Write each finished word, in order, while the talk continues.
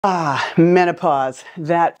Menopause,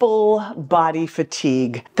 that full body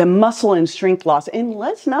fatigue, the muscle and strength loss, and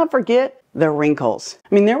let's not forget the wrinkles.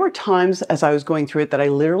 I mean, there were times as I was going through it that I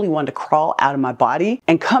literally wanted to crawl out of my body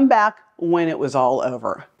and come back when it was all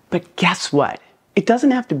over. But guess what? It doesn't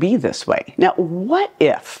have to be this way. Now, what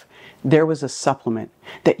if there was a supplement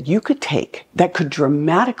that you could take that could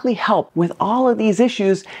dramatically help with all of these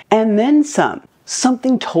issues and then some?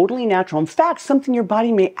 Something totally natural. In fact, something your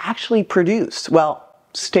body may actually produce. Well,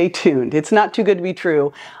 stay tuned. It's not too good to be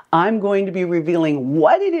true. I'm going to be revealing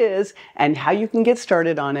what it is and how you can get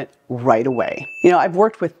started on it right away. You know, I've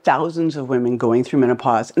worked with thousands of women going through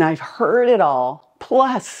menopause and I've heard it all.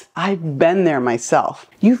 Plus, I've been there myself.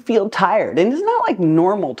 You feel tired, and it's not like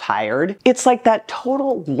normal tired. It's like that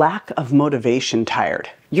total lack of motivation tired.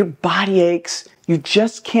 Your body aches, you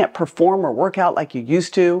just can't perform or work out like you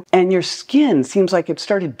used to, and your skin seems like it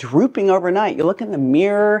started drooping overnight. You look in the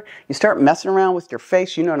mirror, you start messing around with your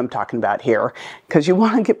face, you know what I'm talking about here, because you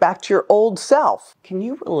want to get back to your old self. Can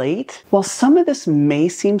you relate? While some of this may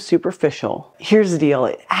seem superficial, here's the deal,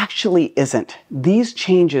 it actually isn't. These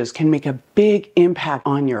changes can make a big impact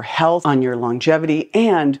on your health, on your longevity,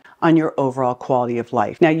 and on your overall quality of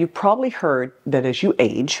life. Now, you've probably heard that as you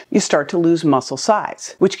age, you start to lose muscle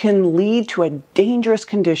size, which can lead to a dangerous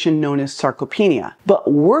condition known as sarcopenia.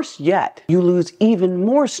 But worse yet, you lose even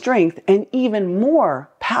more strength and even more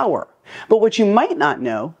power. But what you might not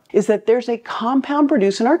know is that there's a compound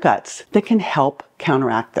produced in our guts that can help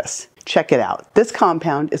counteract this. Check it out. This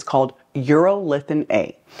compound is called urolithin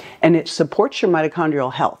A, and it supports your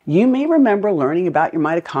mitochondrial health. You may remember learning about your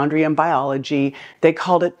mitochondria in biology. They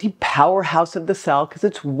called it the powerhouse of the cell because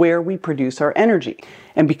it's where we produce our energy.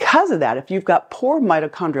 And because of that, if you've got poor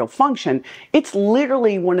mitochondrial function, it's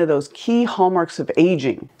literally one of those key hallmarks of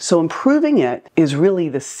aging. So improving it is really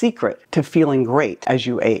the secret to feeling great as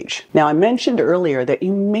you age. Now, I mentioned earlier that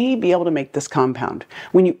you may be able to make this compound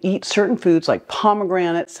when you eat certain foods like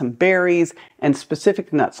pomegranates, some berries, and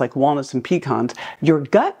specific nuts like walnuts and pecans. Your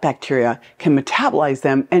gut bacteria can metabolize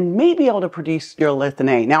them and may be able to produce urolithin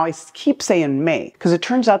A. Now, I keep saying may, because it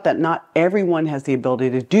turns out that not everyone has the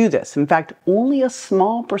ability to do this. In fact, only a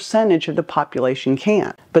small percentage of the population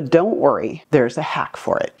can. But don't worry, there's a hack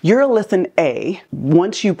for it. Urolithin A,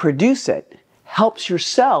 once you produce it, helps your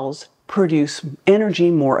cells produce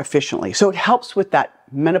energy more efficiently. So it helps with that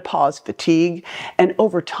menopause fatigue, and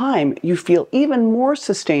over time you feel even more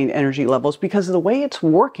sustained energy levels because of the way it's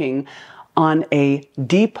working on a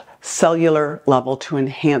deep cellular level to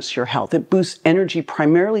enhance your health. It boosts energy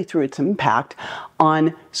primarily through its impact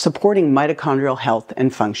on supporting mitochondrial health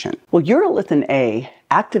and function. Well, urolithin A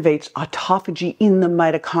activates autophagy in the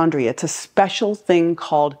mitochondria. It's a special thing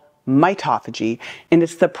called mitophagy, and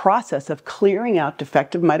it's the process of clearing out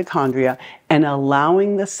defective mitochondria and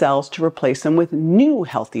allowing the cells to replace them with new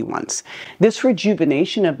healthy ones. This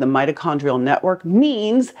rejuvenation of the mitochondrial network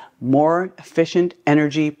means more efficient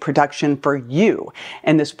energy production for you.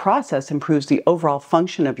 And this process improves the overall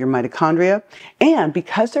function of your mitochondria. And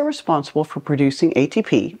because they're responsible for producing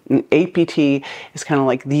ATP, and APT is kind of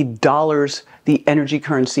like the dollars, the energy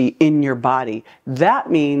currency in your body,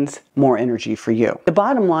 that means more energy for you. The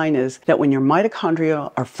bottom line is that when your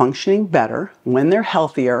mitochondria are functioning better, when they're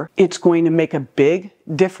healthier, it's going to make a big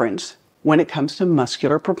difference when it comes to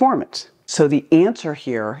muscular performance. So the answer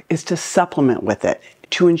here is to supplement with it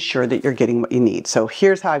to ensure that you're getting what you need. So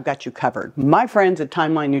here's how I've got you covered. My friends at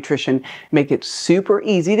Timeline Nutrition make it super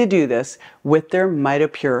easy to do this with their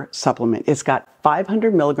Mitopure supplement. It's got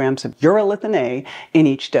 500 milligrams of urolithin A in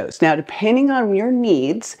each dose. Now, depending on your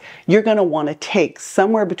needs, you're going to want to take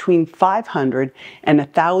somewhere between 500 and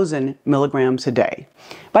 1,000 milligrams a day.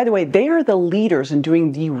 By the way, they are the leaders in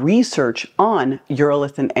doing the research on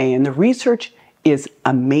urolithin A, and the research is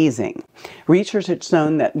amazing. Research has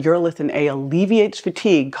shown that urolithin A alleviates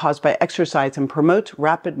fatigue caused by exercise and promotes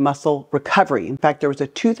rapid muscle recovery. In fact, there was a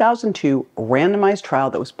 2002 randomized trial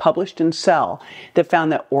that was published in Cell that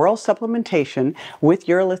found that oral supplementation with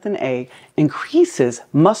urolithin A increases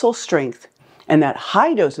muscle strength, and that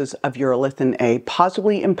high doses of urolithin A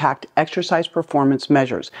positively impact exercise performance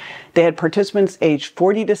measures. They had participants aged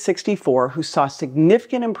 40 to 64 who saw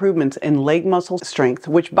significant improvements in leg muscle strength,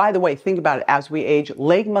 which, by the way, think about it, as we age,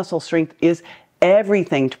 leg muscle strength is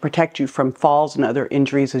everything to protect you from falls and other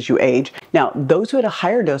injuries as you age. Now, those who had a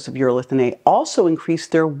higher dose of urolithin A also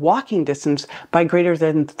increased their walking distance by greater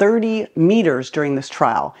than 30 meters during this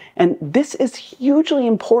trial. And this is hugely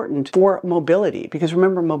important for mobility because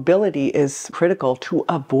remember, mobility is critical to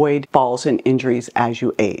avoid falls and injuries as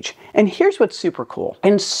you age. And here's what's super cool.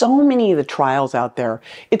 In so many of the trials out there,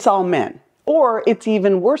 it's all men, or it's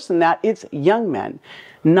even worse than that, it's young men.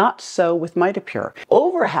 Not so with Mitopure.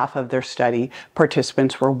 Over half of their study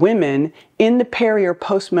participants were women in the peri or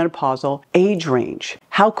postmenopausal age range.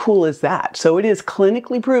 How cool is that? So it is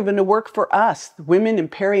clinically proven to work for us, women in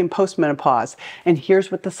peri and postmenopause. And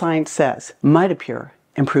here's what the science says. Mitopure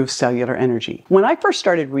improves cellular energy. When I first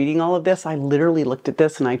started reading all of this, I literally looked at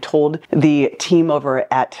this and I told the team over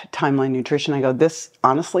at Timeline Nutrition, I go, this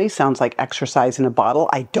honestly sounds like exercise in a bottle.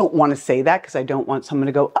 I don't want to say that because I don't want someone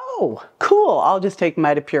to go, oh, cool, I'll just take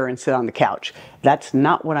Mitopure and sit on the couch. That's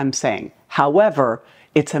not what I'm saying. However,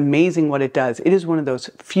 it's amazing what it does. It is one of those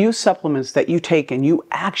few supplements that you take and you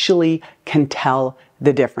actually can tell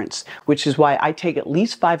the difference, which is why I take at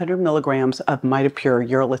least 500 milligrams of Mitopure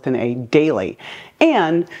urolithin A daily.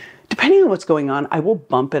 And depending on what's going on, I will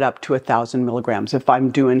bump it up to 1,000 milligrams. If I'm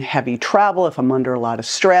doing heavy travel, if I'm under a lot of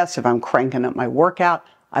stress, if I'm cranking up my workout,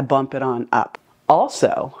 I bump it on up.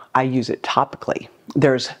 Also, I use it topically.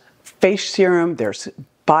 There's face serum, there's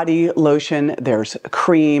body lotion, there's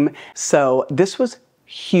cream. So this was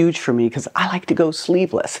huge for me because I like to go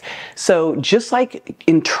sleeveless. So just like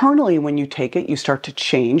internally when you take it, you start to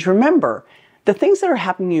change. Remember, the things that are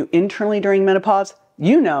happening to you internally during menopause,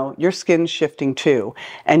 you know your skin's shifting too.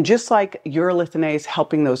 And just like urolithin A is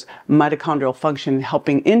helping those mitochondrial function,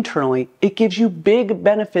 helping internally, it gives you big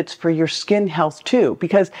benefits for your skin health too,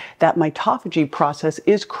 because that mitophagy process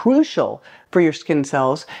is crucial for your skin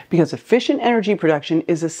cells because efficient energy production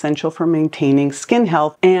is essential for maintaining skin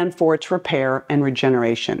health and for its repair and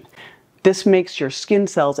regeneration. This makes your skin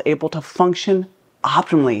cells able to function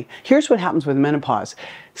optimally. Here's what happens with menopause.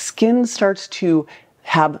 Skin starts to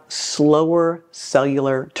have slower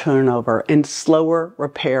cellular turnover and slower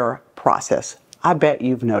repair process. I bet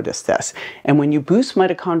you've noticed this. And when you boost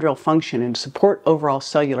mitochondrial function and support overall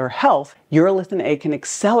cellular health, urolithin A can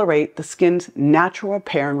accelerate the skin's natural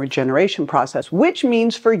repair and regeneration process, which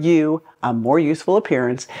means for you a more youthful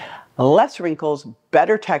appearance, less wrinkles,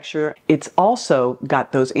 better texture. It's also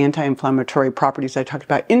got those anti-inflammatory properties I talked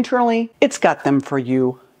about internally. It's got them for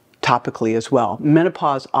you topically as well.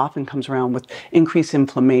 Menopause often comes around with increased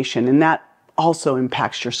inflammation, and that also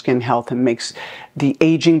impacts your skin health and makes the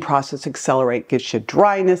aging process accelerate, gets you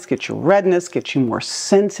dryness, gets you redness, gets you more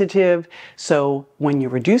sensitive. So when you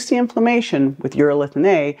reduce the inflammation with urolithin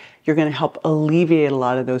A, you're going to help alleviate a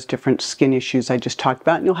lot of those different skin issues I just talked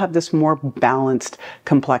about, and you'll have this more balanced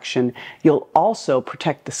complexion. You'll also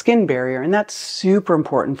protect the skin barrier, and that's super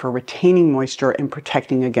important for retaining moisture and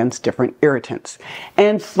protecting against different irritants.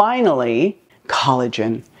 And finally,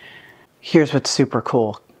 collagen. Here's what's super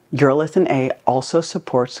cool. Urolithin A also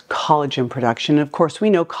supports collagen production. Of course, we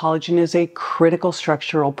know collagen is a critical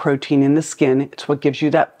structural protein in the skin. It's what gives you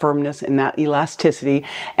that firmness and that elasticity.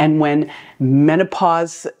 And when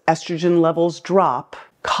menopause estrogen levels drop,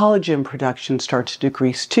 collagen production starts to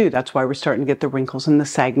decrease too. That's why we're starting to get the wrinkles and the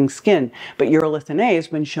sagging skin. But urolithin A has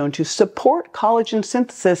been shown to support collagen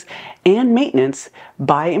synthesis and maintenance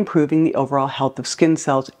by improving the overall health of skin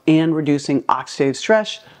cells and reducing oxidative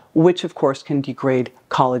stress, which of course can degrade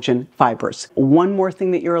collagen fibers. One more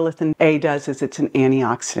thing that urolithin A does is it's an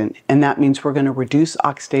antioxidant, and that means we're going to reduce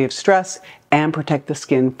oxidative stress and protect the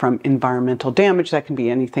skin from environmental damage. That can be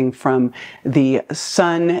anything from the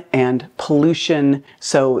sun and pollution.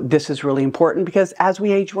 So this is really important because as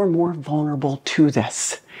we age, we're more vulnerable to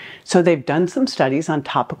this. So they've done some studies on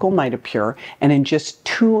topical Mitopure, and in just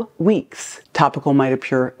 2 weeks, topical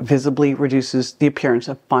Mitopure visibly reduces the appearance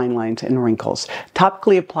of fine lines and wrinkles.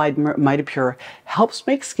 Topically applied Mitopure helps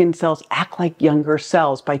make skin cells act like younger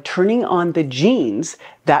cells by turning on the genes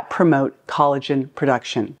that promote collagen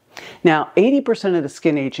production. Now, 80% of the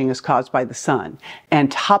skin aging is caused by the sun,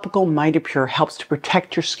 and topical Mitopure helps to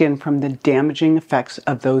protect your skin from the damaging effects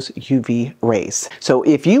of those UV rays. So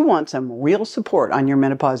if you want some real support on your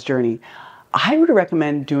menopause journey, I would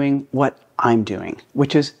recommend doing what I'm doing,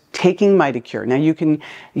 which is taking Mitopure. Now you can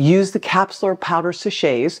use the capsule or powder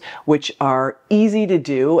sachets, which are easy to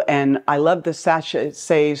do, and I love the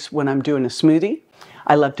sachets when I'm doing a smoothie.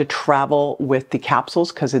 I love to travel with the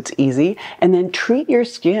capsules because it's easy. And then treat your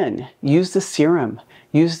skin. Use the serum,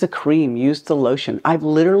 use the cream, use the lotion. I've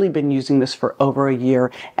literally been using this for over a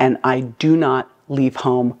year, and I do not leave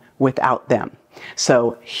home without them.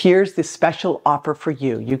 So here's the special offer for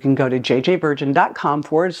you. You can go to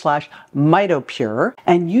jjvirgin.com/Mitopure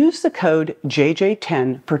and use the code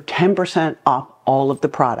JJ10 for 10% off all of the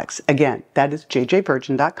products. Again, that is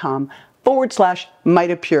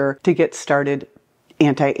jjvirgin.com/Mitopure to get started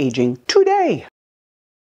anti-aging today.